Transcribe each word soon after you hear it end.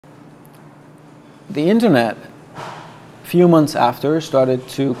the internet, a few months after, started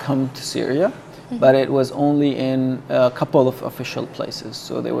to come to Syria, but it was only in a couple of official places.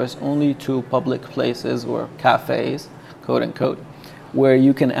 So there was only 2 public places or cafes, quote unquote, where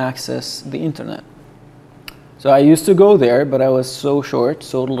you can access the internet. So I used to go there, but I was so short,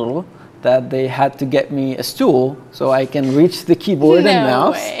 so little, that they had to get me a stool so I can reach the keyboard and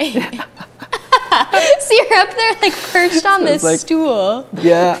mouse. Way. So you're up there like perched on this stool.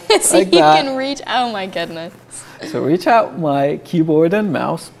 Yeah, so like you that. can reach, oh my goodness. So reach out my keyboard and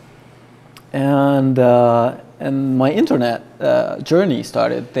mouse, and my internet journey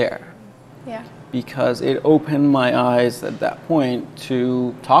started there. Yeah. Because it opened my eyes at that point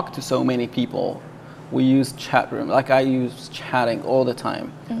to talk to so many people. We used chat room, like I use chatting all the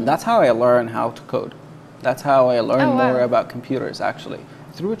time. And that's how I learned how to code. That's how I learned more about computers, actually,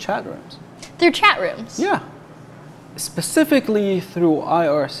 through chat rooms. Through chat rooms? Yeah, specifically through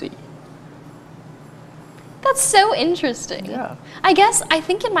IRC. That's so interesting. Yeah. I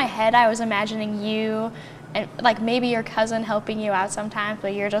think in my head I was imagining you and like maybe your cousin helping you out sometimes,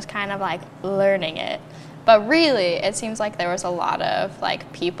 but you're just kind of like learning it. But really, it seems like there was a lot of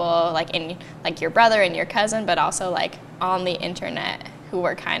like people like in like your brother and your cousin, but also like on the internet who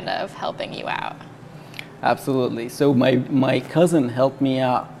were kind of helping you out. Absolutely. So my cousin helped me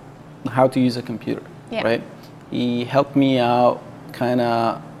out how to use a computer, right? He helped me out kind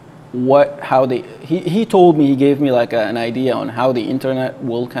of he told me, he gave me like an idea on how the internet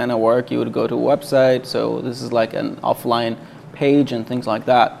will kind of work. You would go to a website, so this is like an offline page and things like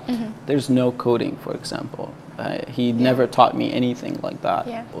that. There's no coding, for example. He never taught me anything like that.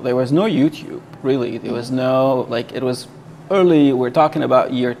 There was no YouTube, really. There was no, like, it was early, we're talking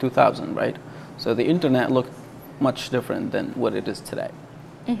about year 2000, right? So the internet looked much different than what it is today.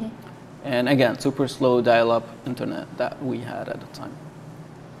 And again, super slow dial-up internet that we had at the time.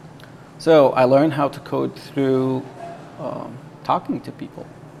 So I learned how to code through talking to people.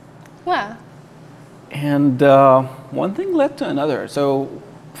 Wow. And one thing led to another. So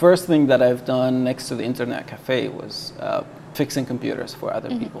first thing that I've done next to the internet cafe was fixing computers for other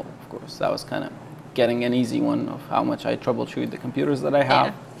people, of course. That was kind of getting an easy one of how much I troubleshoot the computers that I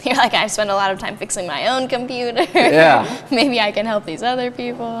have. You're like, I spend a lot of time fixing my own computer. Maybe I can help these other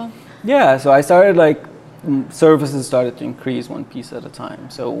people. Yeah, so I started like, services started to increase one piece at a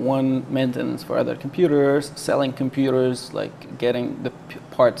time. So one, maintenance for other computers, selling computers, like getting the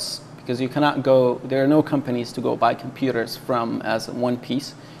parts, because you cannot go, there are no companies to go buy computers from as one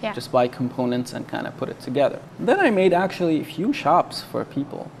piece, just buy components and kind of put it together. Then I made actually a few shops for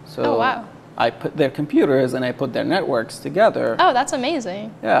people. So I put their computers and I put their networks together. Oh, that's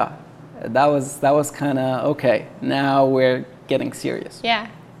amazing. Yeah, that was kind of, okay, now we're getting serious. Yeah.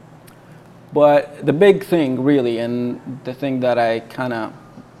 But the big thing really, and the thing that I kind of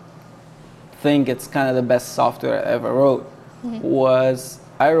think it's kind of the best software I ever wrote, was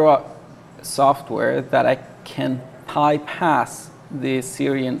I wrote software that I can bypass the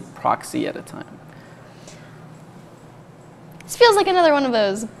Syrian proxy at a time. This feels like another one of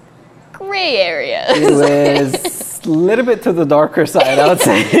those gray areas. It was a little bit to the darker side, I would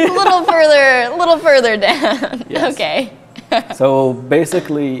say. a little further down. Yes. Okay. So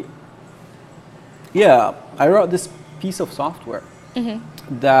basically, yeah, I wrote this piece of software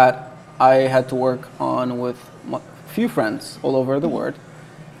that I had to work on with a few friends all over the world,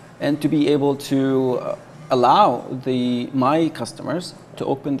 and to be able to allow my customers to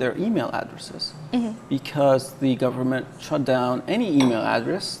open their email addresses, because the government shut down any email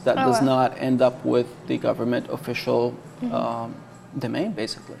address that does not end up with the government official domain,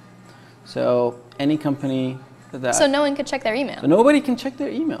 basically. So any company that... So no one could check their email? So nobody can check their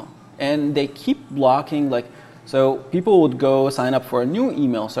email. And they keep blocking, like, so people would go sign up for new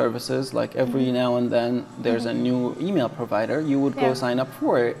email services, like every now and then there's a new email provider, you would go sign up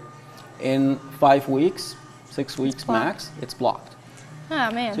for it. In 5 weeks, 6 weeks max, it's blocked.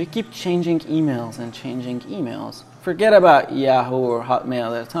 Oh, man. So you keep changing emails and changing emails. Forget about Yahoo or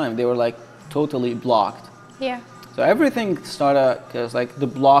Hotmail at the time, they were like totally blocked. Yeah. So everything started, because like the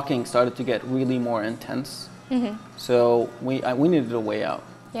blocking started to get really more intense. So we needed a way out.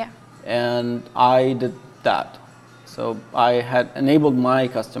 Yeah. And I did that. So I had enabled my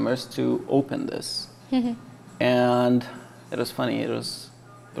customers to open this. And it was funny. There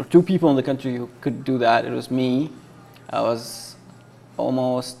were 2 people in the country who could do that. It was me. I was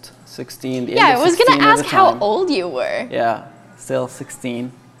almost 16. Yeah, I was going to ask how old you were. Yeah, still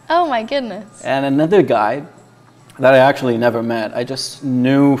 16. Oh my goodness. And another guy that I actually never met. I just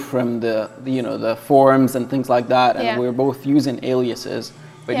knew from the forums and things like that. And we were both using aliases.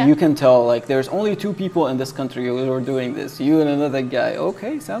 But Yeah. you can tell, like, there's only 2 people in this country who are doing this. You and another guy.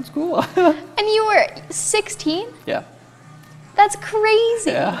 Okay, sounds cool. And you were 16? Yeah. That's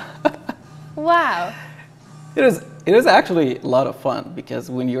crazy. Yeah. Wow. It is actually a lot of fun because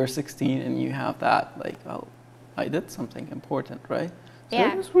when you're 16 and you have that, like, oh, I did something important, right? So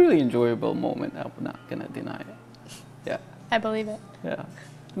Yeah. it was a really enjoyable moment. I'm not gonna deny it. Yeah. I believe it. Yeah.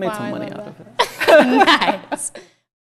 Made Wow, some I money love out that. of it. Nice.